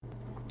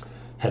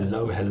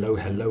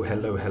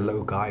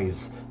Hello,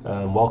 guys.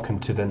 Welcome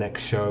to the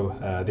next show.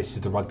 This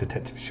is the Rug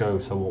Detective Show.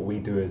 So what we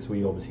do is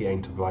we obviously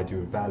aim to provide you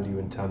with value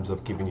in terms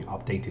of giving you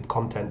updated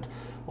content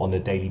on a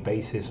daily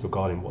basis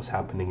regarding what's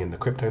happening in the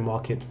crypto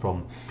market,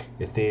 from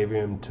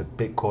Ethereum to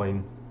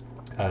Bitcoin,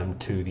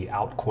 to the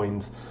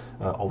altcoins,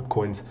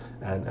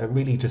 and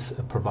really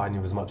just providing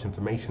you as much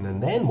information.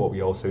 And then what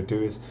we also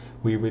do is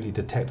we really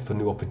detect for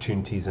new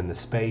opportunities in the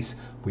space.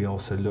 We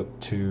also look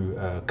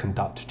to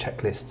conduct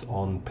checklists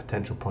on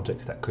potential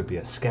projects that could be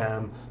a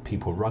scam,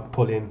 people rug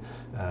pulling,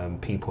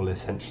 people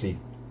essentially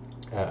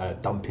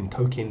dumping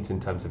tokens in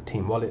terms of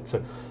team wallets.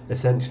 So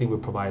essentially we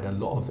provide a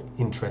lot of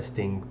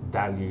interesting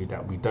value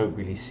that we don't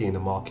really see in the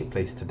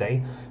marketplace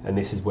today, and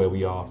this is where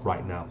we are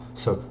right now.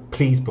 So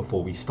please,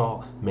 before we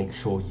start, make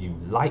sure you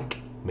like,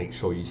 make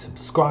sure you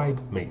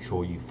subscribe, make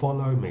sure you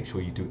follow, make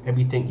sure you do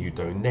everything. You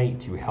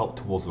donate, you help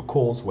towards the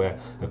cause. We're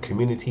a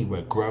community,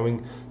 we're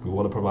growing. We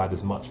want to provide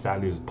as much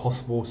value as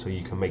possible so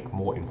you can make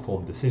more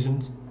informed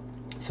decisions.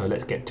 So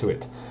let's get to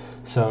it.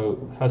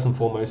 So first and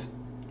foremost,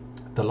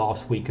 the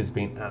last week has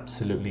been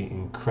absolutely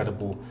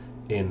incredible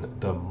in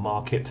the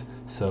market.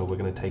 So we're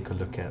going to take a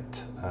look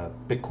at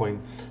Bitcoin.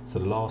 So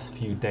the last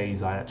few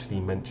days I actually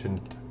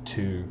mentioned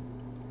to,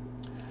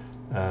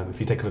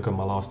 if you take a look at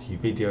my last few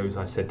videos,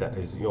 I said that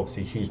there's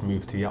obviously a huge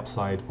move to the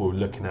upside. We're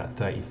looking at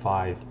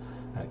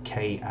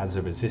 35K as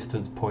a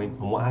resistance point.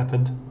 And what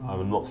happened?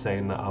 I'm not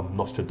saying that I'm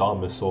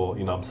Nostradamus or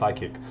I'm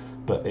psychic,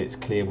 but it's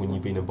clear when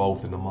you've been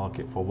involved in the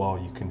market for a while,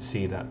 you can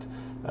see that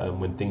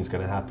when things are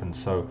going to happen.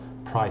 So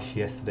price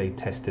yesterday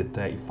tested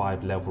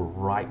 35 level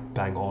right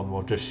bang on,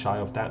 or just shy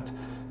of that,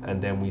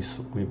 and then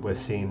we're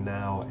seeing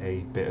now a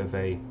bit of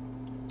a,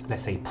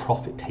 let's say,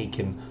 profit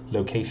taking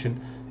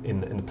location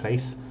in the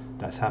place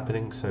that's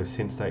happening. So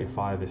since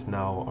 35 is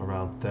now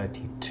around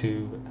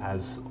 32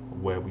 as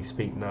where we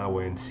speak now.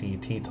 We're in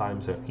CET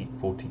time, so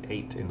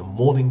 8:48 in the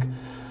morning.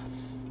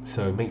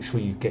 So make sure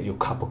you get your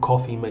cup of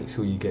coffee, make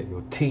sure you get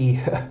your tea.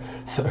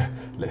 So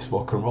let's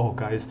rock and roll,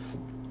 guys.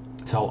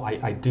 So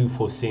I do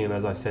foresee, and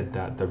as I said,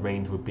 that the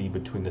range would be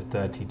between the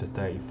 30 to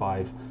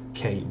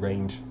 35K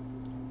range,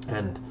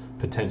 and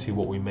potentially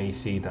what we may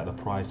see that the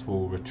price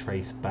will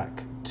retrace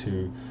back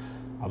to,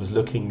 I was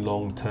looking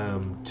long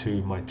term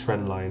to my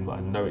trend line, but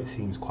I know it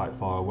seems quite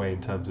far away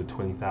in terms of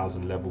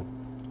 20,000 level.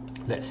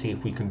 Let's see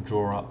if we can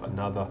draw up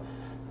another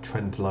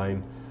trend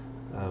line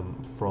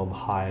from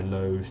higher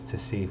lows to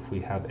see if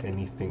we have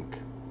anything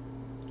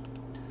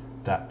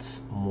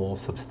that's more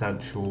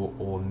substantial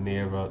or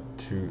nearer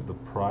to the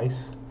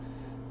price.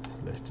 So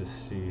let's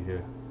just see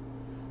here.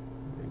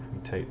 If we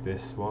take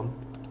this one,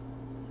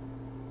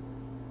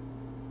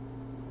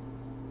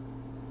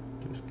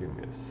 just give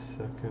me a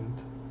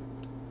second.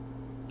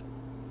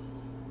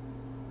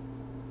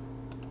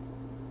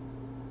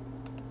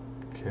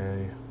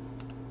 Okay,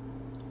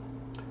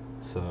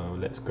 so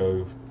let's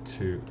go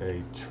to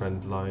a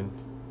trend line.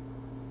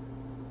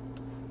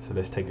 So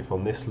let's take it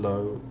from this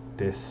low,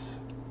 this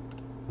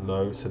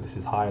low, so this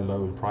is high,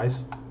 low in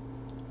price.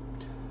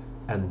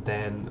 And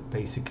then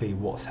basically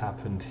what's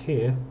happened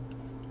here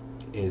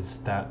is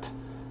that,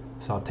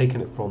 so I've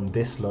taken it from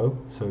this low,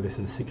 so this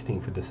is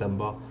 16th of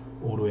December,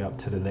 all the way up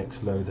to the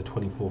next low, the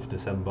 24th of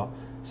December.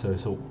 So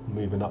it's all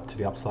moving up to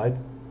the upside.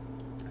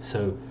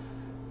 So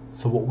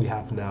what we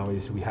have now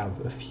is we have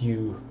a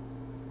few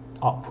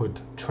upward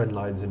trend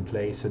lines in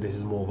place. So this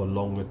is more of a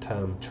longer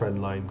term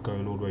trend line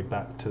going all the way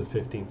back to the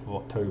 15th of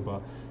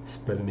October,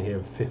 spreading here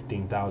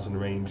 15,000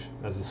 range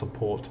as a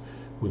support.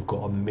 We've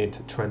got a mid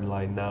trend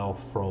line now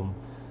from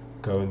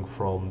going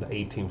from the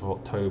 18th of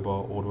October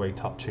all the way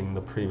touching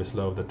the previous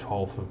low of the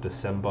 12th of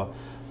December.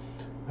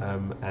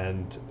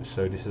 And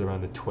so this is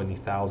around the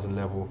 20,000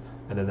 level,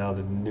 and then now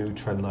the new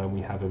trend line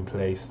we have in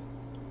place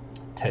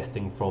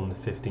testing from the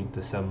 15th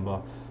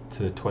December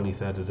to the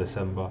 23rd of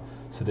December.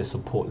 So the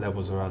support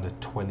levels around the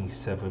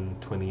 27,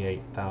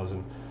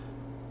 28,000.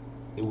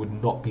 It would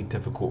not be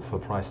difficult for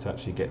price to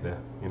actually get there.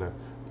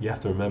 You have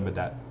to remember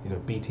that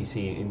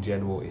BTC in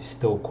general is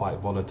still quite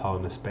volatile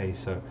in the space.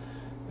 So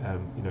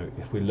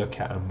if we look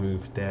at a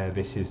move there,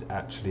 this is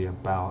actually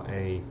about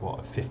a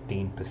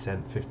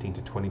 15% 15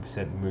 to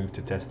 20% move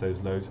to test those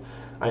lows.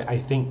 I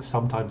think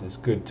sometimes it's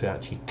good to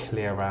actually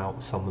clear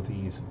out some of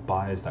these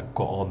buyers that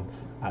got on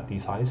at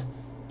these highs,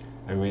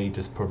 and really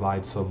just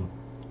provide some,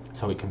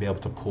 so it can be able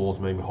to pause,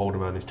 maybe hold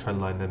around this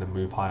trend line, then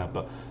move higher.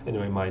 But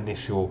anyway, my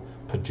initial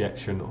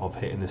projection of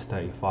hitting this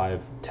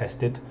 35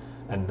 tested,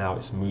 and now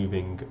it's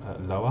moving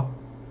lower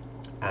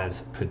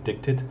as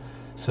predicted.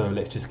 So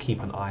let's just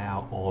keep an eye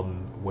out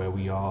on where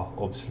we are.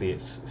 Obviously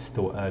it's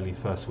still early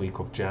first week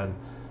of Jan,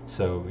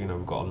 so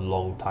we've got a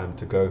long time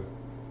to go,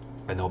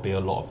 and there'll be a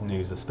lot of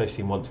news,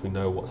 especially once we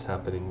know what's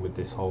happening with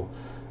this whole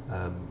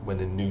when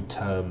a new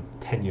term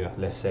tenure,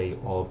 let's say,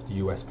 of the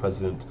US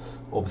president.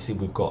 Obviously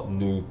we've got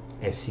new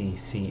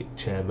SEC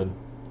chairman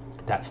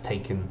that's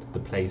taken the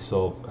place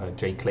of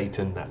Jay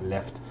Clayton that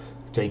left.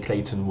 Jay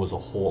Clayton was a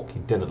hawk. He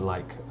didn't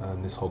like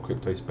this whole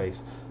crypto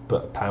space,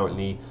 but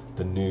apparently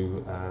the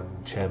new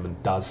chairman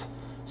does.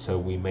 so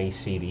we may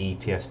see the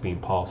ETFs being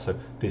passed, so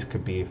this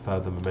could be a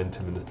further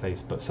momentum in this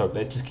place. But so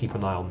let's just keep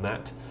an eye on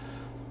that.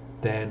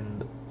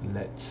 Then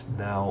let's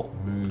now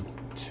move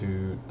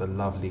to the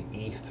lovely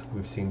ETH.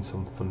 We've seen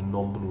some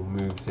phenomenal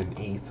moves in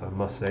ETH, I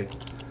must say,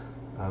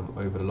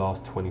 over the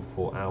last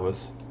 24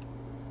 hours.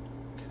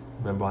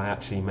 Remember, I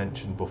actually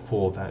mentioned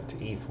before that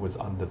ETH was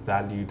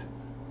undervalued.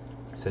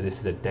 So this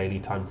is a daily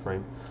time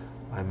frame.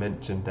 I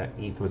mentioned that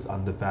ETH was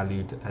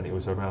undervalued and it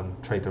was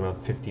trading around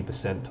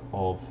 50%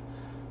 of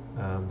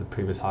the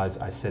previous highs.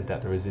 I said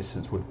that the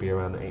resistance would be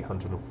around the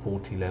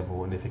 840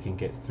 level, and if it can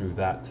get through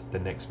that, the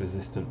next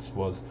resistance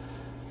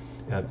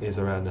is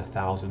around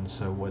 1,000.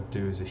 So what I'd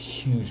do is a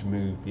huge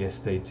move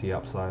yesterday to the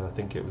upside. I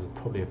think it was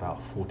probably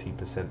about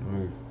 40%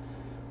 move.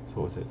 So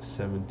what was it,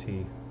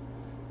 70?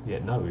 Yeah,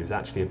 no, it was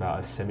actually about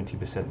a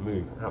 70%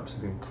 move.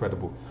 Absolutely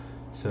incredible.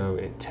 So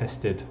it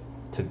tested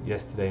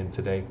yesterday and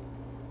today.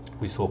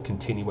 We saw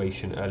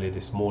continuation earlier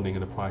this morning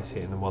and the price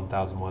hitting the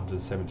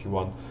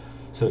 1,171.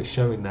 So it's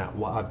showing that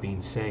what I've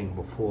been saying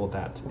before,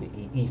 that the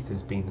ETH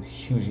has been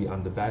hugely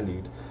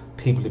undervalued.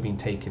 People have been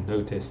taking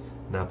notice.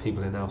 Now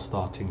people are now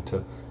starting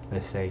to,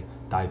 let's say,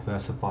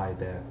 diversify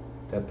their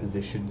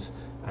positions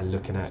and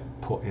looking at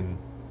putting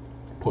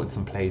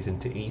some plays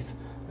into ETH,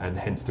 and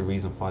hence the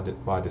reason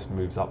why this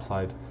moves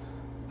upside.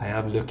 I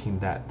am looking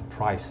that the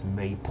price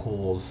may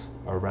pause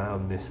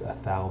around this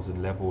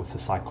 1,000 level. It's a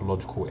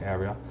psychological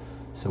area.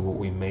 So what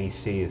we may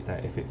see is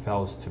that if it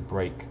fails to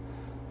break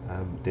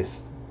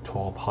this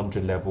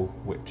 1,200 level,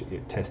 which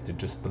it tested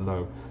just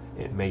below,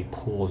 it may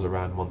pause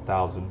around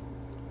 1,000,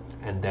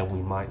 and then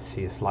we might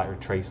see a slight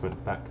retracement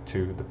back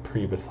to the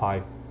previous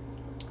high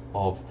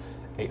of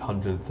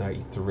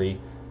 833,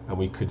 and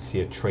we could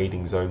see a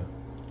trading zone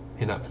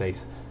in that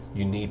place.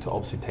 You need to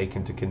obviously take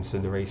into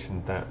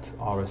consideration that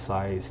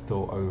RSI is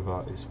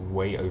is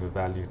way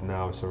overvalued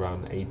now. It's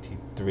around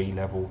 83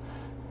 level.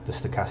 The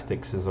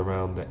stochastics is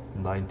around the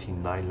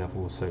 99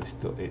 level, so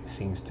it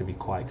seems to be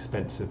quite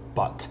expensive.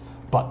 But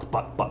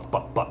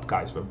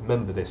guys,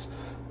 remember this,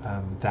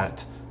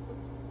 that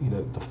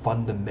the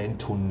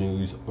fundamental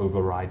news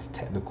overrides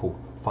technical.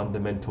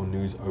 Fundamental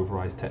news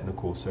overrides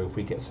technical. So if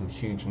we get some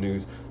huge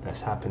news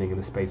that's happening in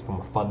the space from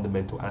a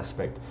fundamental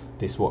aspect,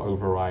 this will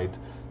override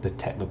the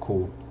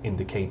technical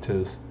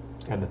indicators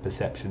and the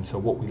perception. So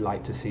what we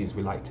like to see is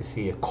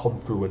a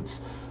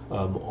confluence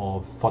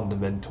of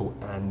fundamental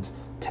and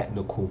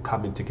technical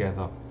coming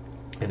together,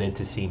 and then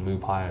to see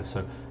move higher.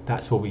 So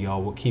that's where we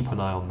are. We'll keep an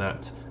eye on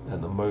that at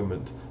the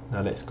moment.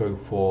 Now let's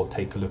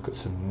take a look at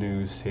some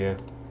news here.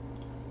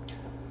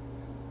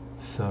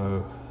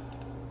 So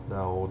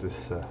now all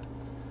this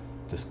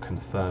just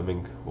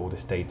confirming all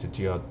this data,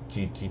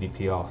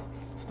 GDPR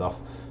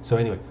stuff. So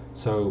anyway,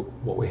 so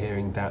what we're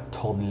hearing, that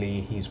Tom Lee,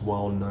 he's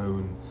well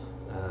known,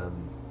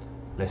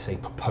 let's say,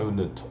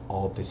 proponent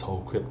of this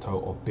whole crypto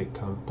or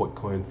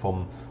Bitcoin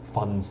from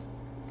funds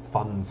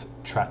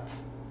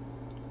trats.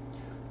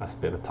 That's a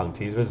bit of a tongue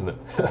teaser, isn't it?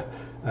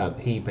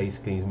 He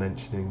basically is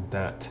mentioning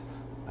that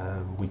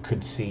we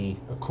could see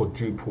a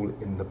quadruple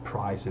in the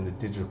price in the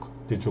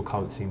digital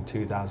currency in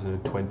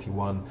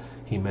 2021.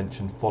 He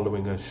mentioned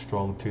following a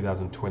strong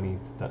 2020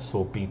 that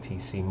saw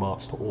BTC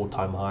march to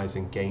all-time highs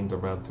and gained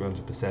around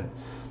 300%.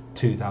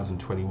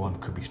 2021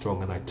 could be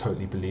strong, and I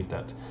totally believe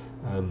that.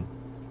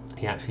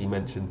 He actually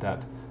mentioned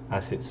that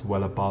assets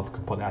well above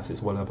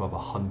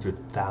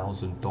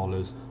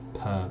 $100,000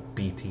 per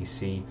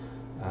BTC,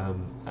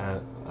 a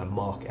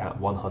mark at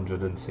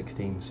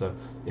 116. So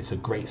it's a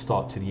great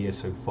start to the year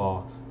so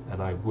far,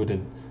 and I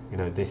wouldn't,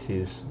 this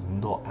is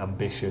not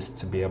ambitious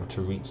to be able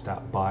to reach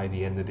that by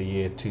the end of the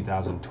year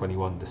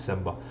 2021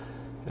 December.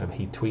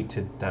 He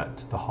tweeted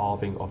that the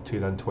halving of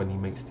 2020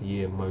 makes the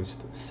year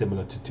most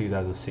similar to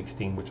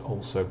 2016, which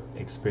also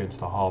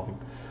experienced a halving.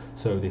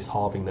 So this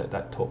halving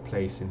that took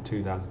place in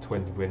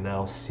 2020, we're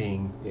now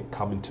seeing it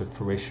come into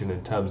fruition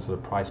in terms of the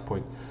price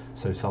point,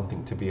 so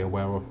something to be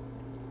aware of.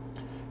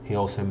 He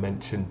also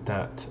mentioned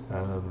that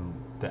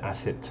the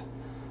asset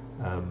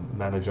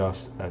manager,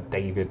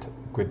 David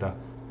Guida,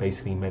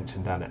 basically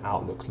mentioned that the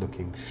outlook's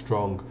looking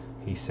strong.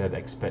 He said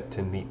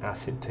expecting the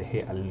asset to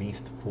hit at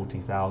least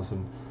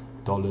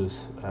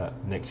 $40,000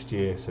 next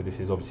year. So this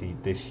is obviously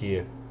this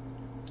year,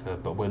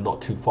 but we're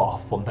not too far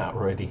from that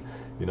already,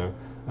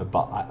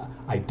 but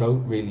I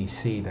don't really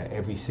see that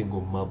every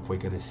single month we're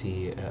going to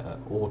see an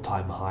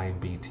all-time high in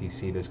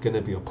BTC. There's going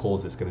to be a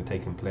pause that's going to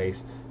take in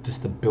place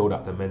just to build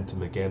up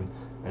momentum again,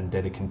 and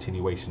then a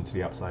continuation to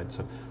the upside.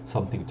 So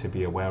something to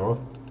be aware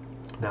of.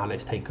 Now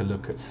let's take a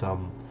look at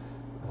some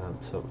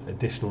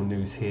additional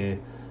news here.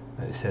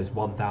 It says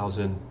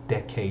 1,000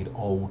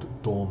 decade-old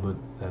dormant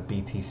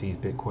BTCs,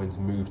 Bitcoins,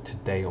 moved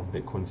today on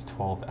Bitcoin's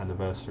 12th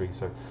anniversary.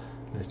 So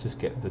let's just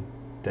get the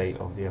date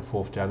of the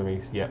 4th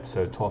January. Yep,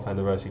 so 12th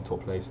anniversary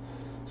took place.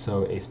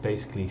 So it's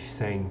basically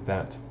saying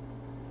that,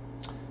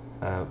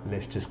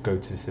 let's just go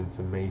to this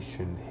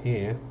information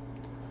here,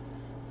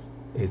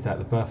 is that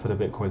the birth of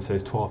the Bitcoin, so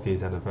it's 12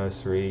 years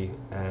anniversary,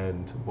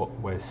 and what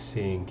we're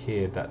seeing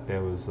here, that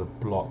there was a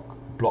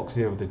block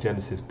zero of the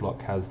Genesis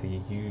block has the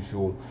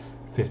usual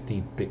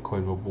 50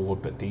 Bitcoin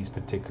reward, but these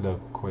particular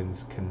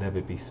coins can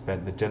never be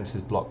spent. The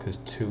Genesis block has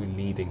 2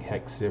 leading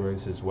hex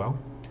zeros as well,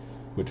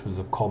 which was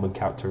a common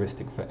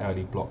characteristic for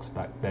early blocks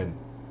back then.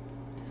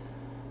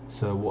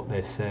 So what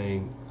they're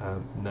saying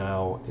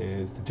now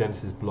is the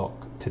Genesis block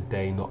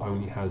today not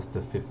only has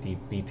the 50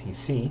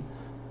 BTC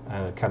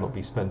cannot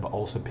be spent, but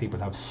also people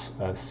have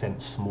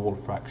sent small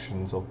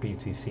fractions of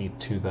BTC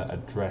to the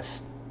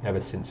address ever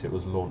since it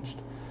was launched.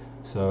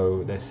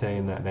 So they're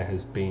saying that there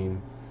has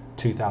been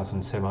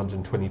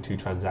 2,722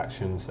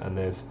 transactions, and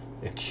there's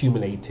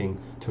accumulating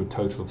to a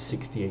total of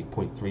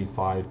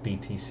 68.35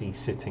 BTC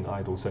sitting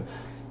idle. So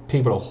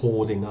people are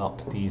hoarding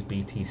up these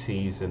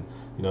BTCs, and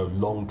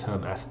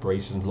long-term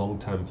aspirations,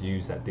 long-term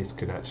views that this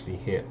could actually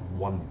hit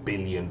 1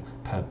 billion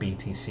per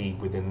BTC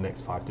within the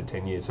next 5 to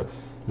 10 years. So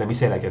let me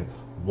say that again,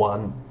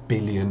 1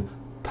 billion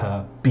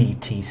per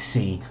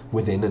BTC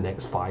within the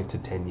next 5 to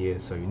 10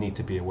 years. So you need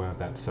to be aware of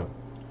that. So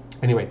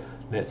anyway,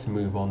 let's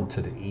move on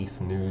to the ETH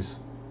news.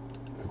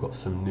 We've got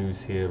some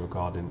news here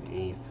regarding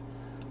ETH.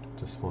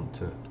 Just want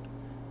to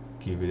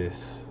give you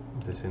this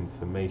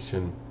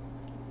information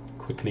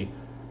quickly.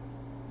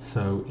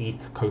 So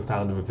ETH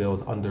co-founder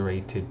reveals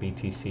underrated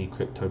BTC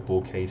crypto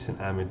bull case and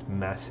amid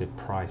massive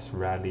price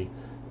rally.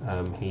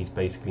 He's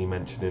basically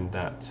mentioning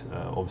that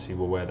obviously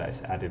we're aware that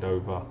it's added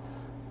over,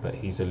 but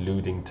he's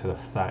alluding to the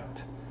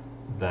fact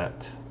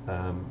that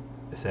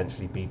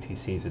essentially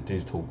BTC is a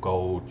digital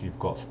gold. You've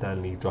got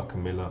Stanley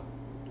Druckenmiller,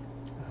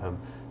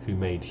 who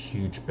made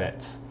huge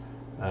bets.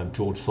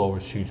 George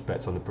Soros huge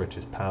bets on the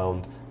British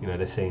pound.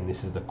 They're saying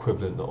this is the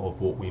equivalent of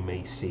what we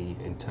may see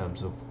in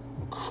terms of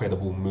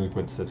incredible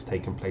movements that's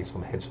taken place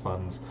from hedge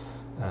funds,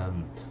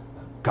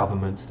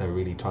 governments. They're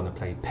really trying to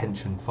play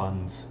pension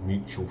funds,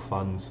 mutual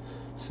funds.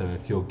 So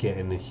if you're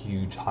getting the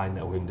huge high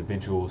net worth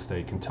individuals,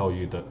 they can tell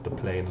you that the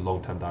play in the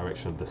long-term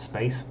direction of the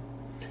space.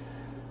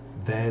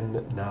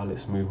 Then now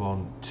let's move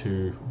on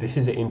to, this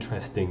is an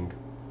interesting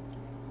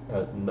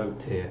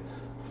note here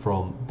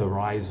from the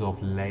rise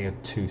of layer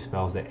 2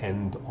 spells the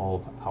end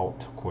of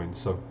altcoins.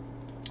 So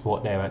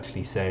what they're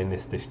actually saying,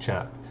 this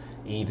chap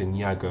Eden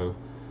Yago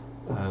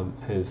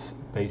has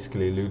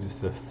basically alluded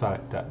to the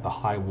fact that the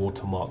high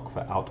watermark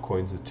for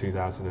altcoins is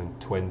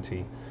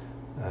 2020,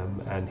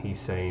 and he's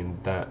saying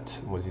that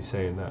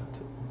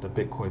the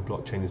Bitcoin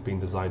blockchain has been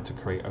designed to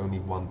create only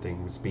one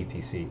thing, with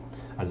BTC.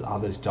 As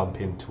others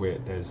jump into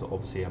it, there's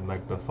obviously a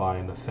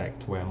magnifying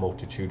effect where a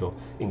multitude of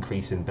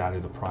increase in value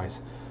of the price.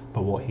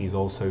 But what he's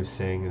also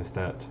saying is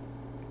that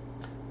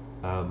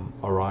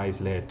Arise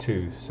Layer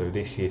 2, so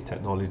this year's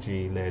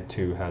technology, Layer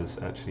 2 has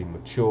actually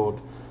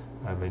matured.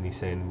 And he's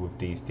saying with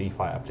these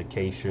DeFi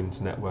applications,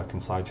 network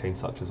and sidechains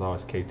such as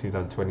RSK,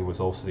 2020 was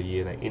also the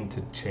year that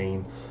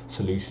interchain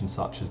solutions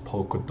such as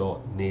Polkadot,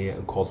 Near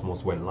and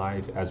Cosmos went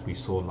live, as we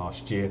saw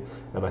last year.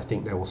 And I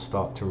think they will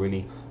start to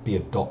really be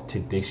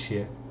adopted this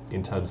year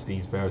in terms of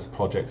these various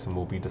projects, and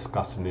we'll be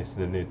discussing this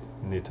in the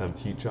near-term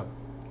future.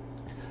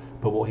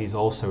 But what he's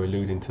also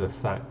alluding to the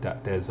fact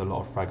that there's a lot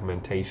of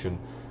fragmentation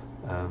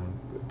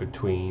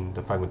between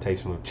the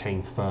fragmentation of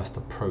chain first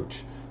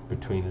approach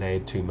between layer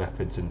 2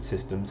 methods and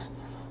systems,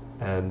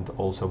 and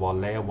also while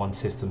layer 1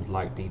 systems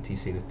like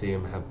BTC and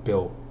Ethereum have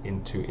built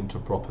into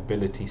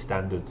interoperability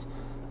standards,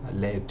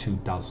 layer 2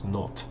 does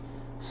not.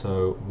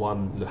 So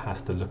one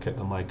has to look at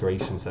the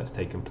migrations that's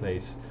taken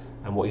place,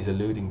 and what he's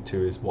alluding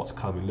to is what's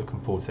coming. Looking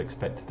forward to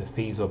expected the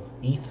fees of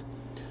ETH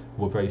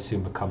will very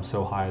soon become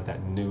so high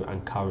that new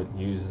and current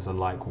users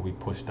alike will be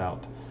pushed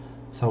out.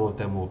 Some of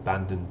them will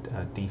abandon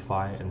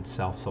DeFi and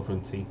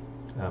self-sovereignty,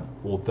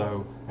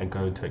 and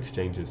go into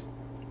exchanges.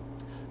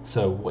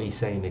 So what he's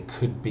saying, there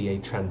could be a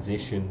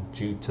transition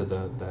due to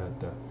the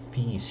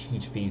fees,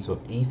 huge fees of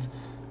ETH,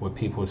 where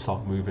people will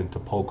start moving to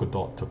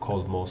Polkadot, to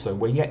Cosmos. So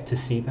we're yet to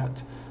see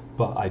that,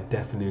 but I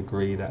definitely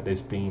agree that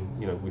there's been,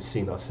 we've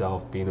seen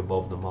ourselves being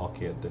involved in the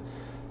market, the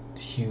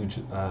huge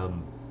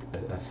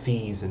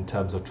fees in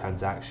terms of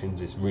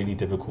transactions. It's really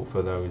difficult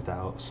for those that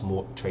are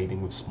small,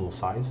 trading with small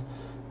size.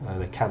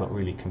 They cannot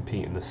really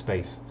compete in the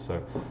space,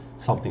 so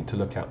something to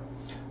look at.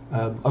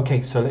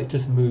 Okay, so let's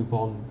just move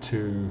on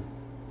to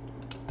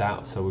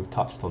that. So we've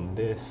touched on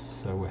this,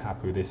 so we're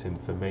happy with this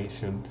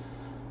information.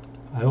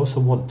 I also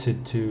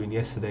wanted to, and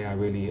yesterday I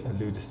really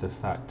alluded to the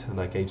fact, and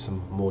I gave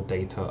some more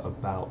data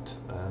about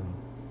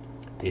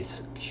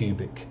this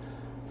Cubic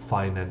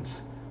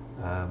Finance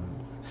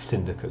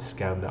syndicate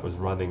scam that was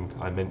running.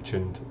 I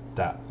mentioned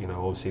that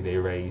obviously they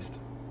raised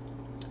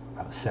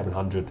about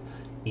 700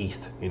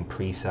 ETH in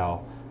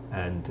pre-sale,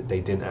 and they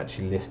didn't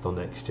actually list on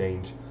the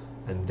exchange,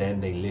 and then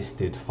they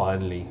listed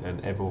finally,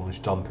 and everyone was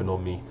jumping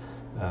on me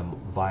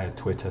via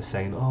Twitter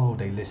saying, oh,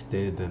 they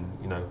listed, and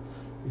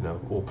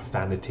all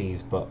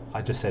profanities. But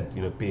I just said,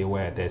 be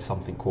aware, there's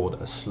something called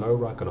a slow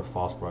rug and a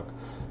fast rug.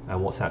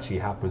 And what's actually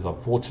happens,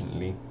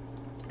 unfortunately,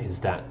 is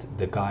that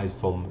the guys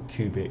from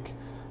Cubic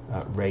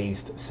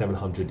raised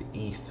 700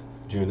 ETH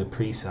during the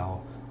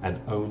pre-sale and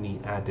only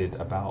added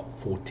about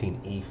 14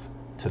 ETH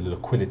to the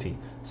liquidity.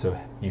 So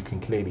you can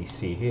clearly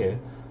see here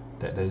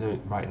that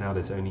right now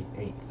there's only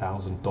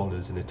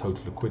 $8,000 in the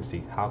total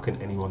liquidity. How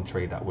can anyone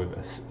trade that with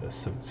a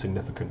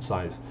significant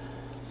size?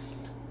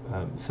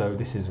 So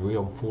this is a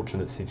real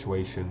unfortunate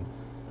situation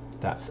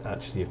that's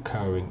actually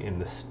occurring in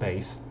the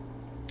space.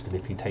 And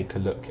if you take a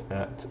look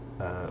at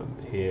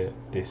here,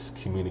 this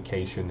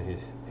communication,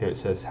 here it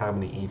says how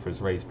many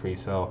ethers raised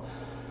pre-sale.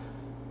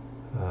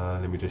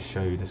 Let me just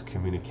show you this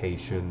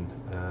communication.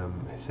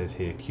 It says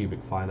here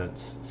Cubic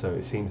Finance. So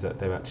it seems that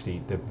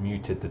they've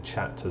muted the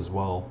chat as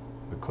well,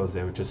 because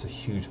there was just a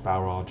huge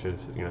barrage of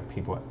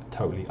people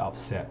totally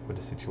upset with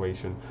the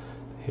situation.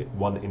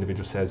 One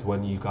individual says,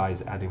 when you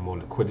guys adding more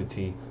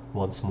liquidity,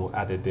 once more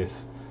added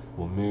this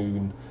or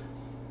moon.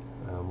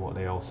 What are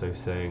they also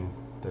saying?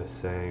 They're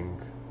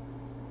saying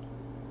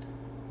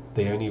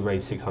they only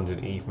raised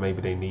 600 ETH,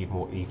 maybe they need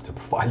more ETH to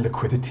provide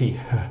liquidity.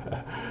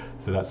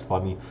 So that's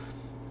funny.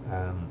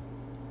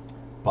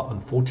 But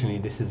unfortunately,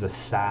 this is a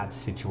sad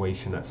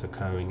situation that's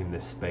occurring in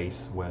this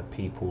space, where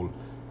people,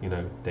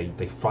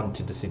 they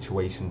fronted the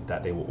situation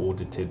that they were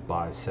audited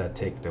by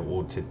Certic, they were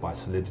audited by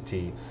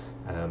Solidity.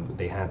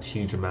 They had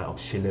huge amount of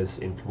shillers,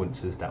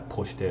 influencers that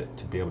pushed it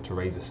to be able to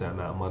raise a certain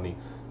amount of money.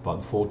 But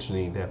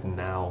unfortunately, they've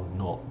now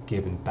not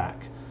given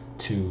back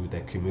to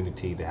their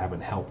community. They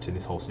haven't helped in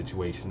this whole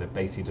situation. They've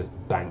basically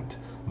just banked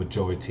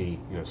majority,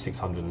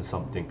 600 and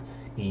something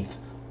ETH,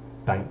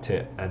 banked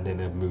it, and then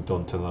they've moved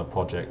on to another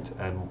project.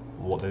 And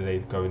what do they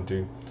go and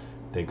do?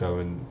 They go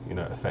and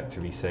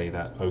effectively say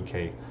that,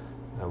 okay,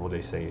 what do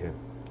they say here?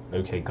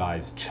 Okay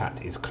guys,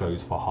 chat is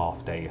closed for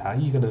half day. How are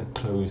you going to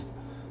close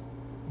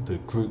the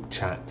group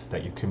chat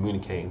that you're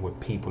communicating with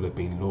people who have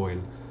been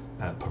loyal,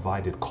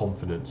 provided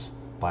confidence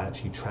by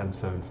actually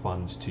transferring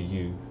funds to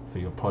you for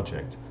your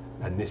project?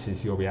 And this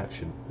is your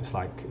reaction. It's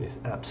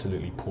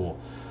absolutely poor.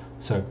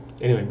 So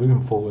anyway, moving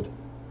forward,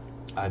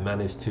 I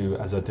managed to,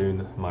 as I'm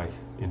doing my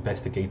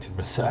investigative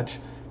research,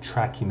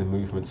 tracking the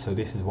movement. So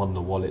this is one of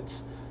the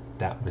wallets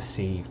that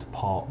received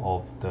part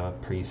of the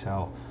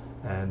pre-sale,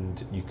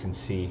 and you can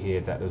see here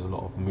that there's a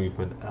lot of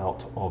movement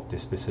out of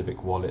this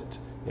specific wallet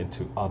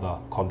into other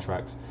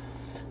contracts.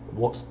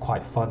 What's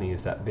quite funny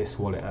is that this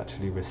wallet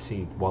actually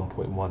received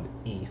 1.1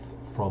 ETH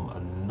from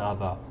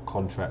another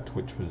contract,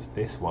 which was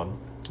this one,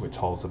 which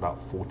holds about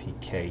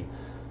 40k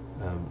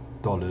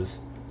dollars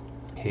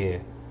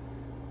here.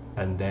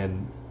 And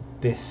then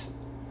this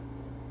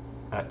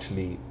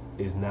actually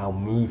is now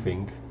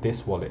moving,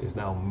 this wallet is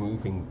now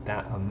moving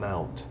that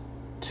amount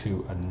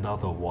to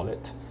another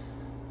wallet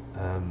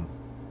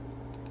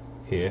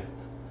here,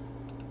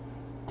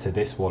 to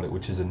this wallet,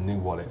 which is a new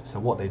wallet. So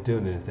what they're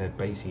doing is they're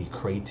basically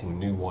creating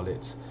new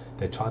wallets.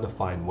 They're trying to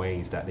find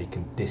ways that they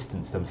can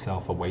distance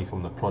themselves away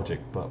from the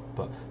project. But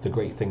the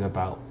great thing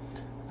about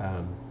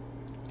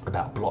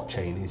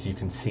blockchain is you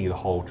can see the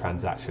whole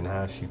transaction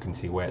hash, you can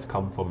see where it's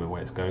come from and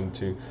where it's going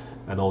to,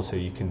 and also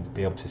you can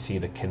be able to see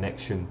the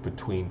connection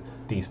between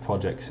these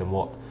projects and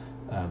what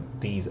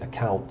these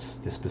accounts,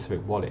 this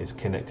specific wallet, is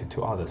connected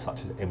to others,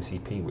 such as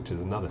MCP, which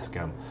is another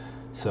scam.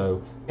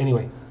 So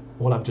anyway,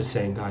 all I'm just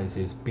saying, guys,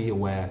 is be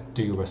aware,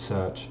 do your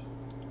research,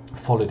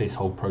 follow this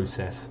whole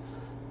process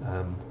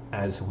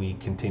as we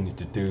continue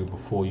to do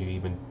before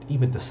you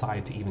even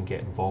decide to even get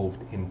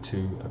involved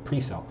into a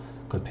pre-sale.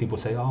 Because people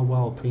say, oh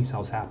well,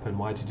 pre-sales happen,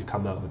 why did you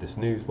come out with this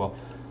news? Well,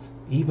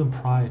 even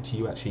prior to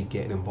you actually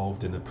getting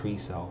involved in a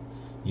pre-sale,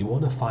 you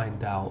want to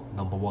find out,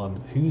 number one,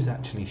 who's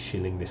actually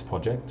shilling this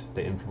project,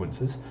 the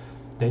influencers.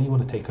 Then you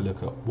want to take a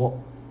look at what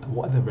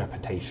are the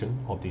reputation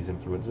of these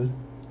influencers.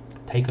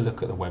 Take a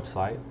look at the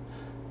website,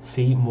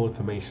 see more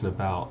information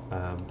about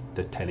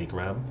the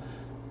Telegram.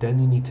 Then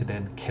you need to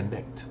then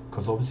connect,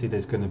 because obviously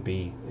there's going to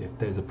be, if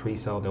there's a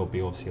pre-sale, there'll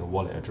be obviously a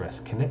wallet address.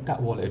 Connect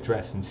that wallet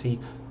address and see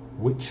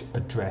which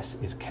address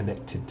is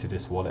connected to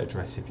this wallet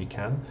address if you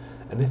can.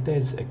 And if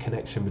there's a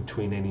connection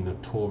between any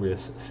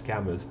notorious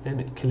scammers, then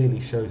it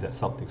clearly shows that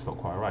something's not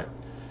quite right.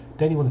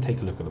 Then you want to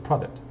take a look at the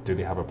product. Do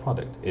they have a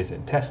product? Is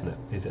it testnet?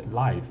 Is it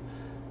live?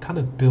 Kind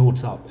of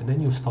builds up, and then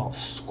you'll start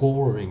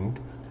scoring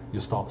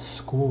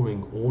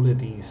all of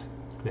these,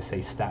 let's say,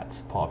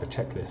 stats, part of a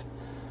checklist.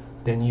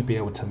 Then you'll be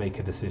able to make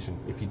a decision.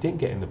 If you didn't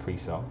get in the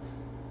pre-sale,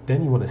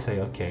 then you want to say,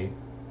 okay,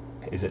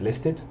 is it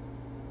listed?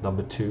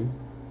 Number two,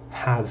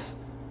 has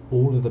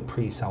all of the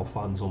pre-sale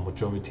funds or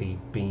majority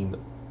been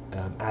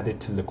added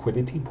to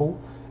liquidity pool,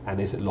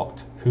 and is it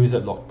locked? Who is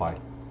it locked by?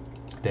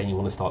 Then you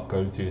want to start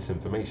going through this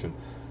information.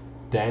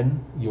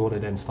 Then you want to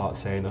then start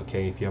saying,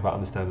 okay, if you have an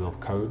understanding of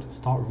code,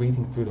 start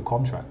reading through the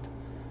contract.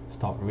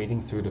 Start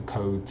reading through the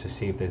code to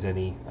see if there's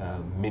any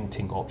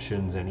minting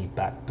options, any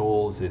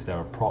backdoors, is there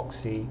a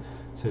proxy?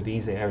 So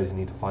these are areas you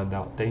need to find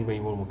out. Then you may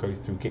want to go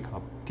through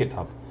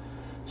GitHub.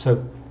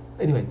 So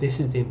anyway, this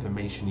is the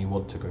information you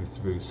want to go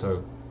through.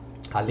 So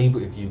I'll leave it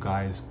with you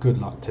guys. Good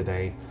luck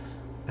today,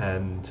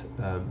 and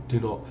do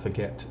not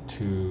forget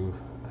to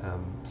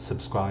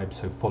subscribe.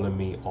 So follow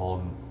me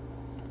on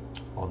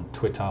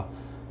Twitter,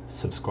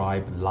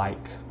 subscribe,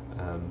 like,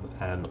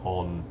 and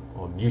on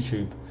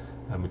YouTube.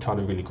 And we're trying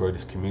to really grow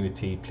this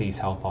community. Please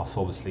help us,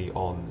 obviously,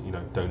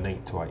 on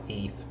donate to our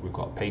ETH. We've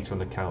got a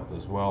Patreon account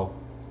as well,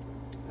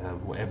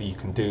 whatever you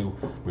can do.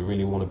 We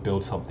really want to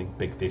build something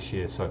big this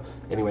year. So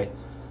anyway,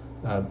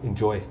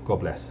 enjoy.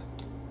 God bless.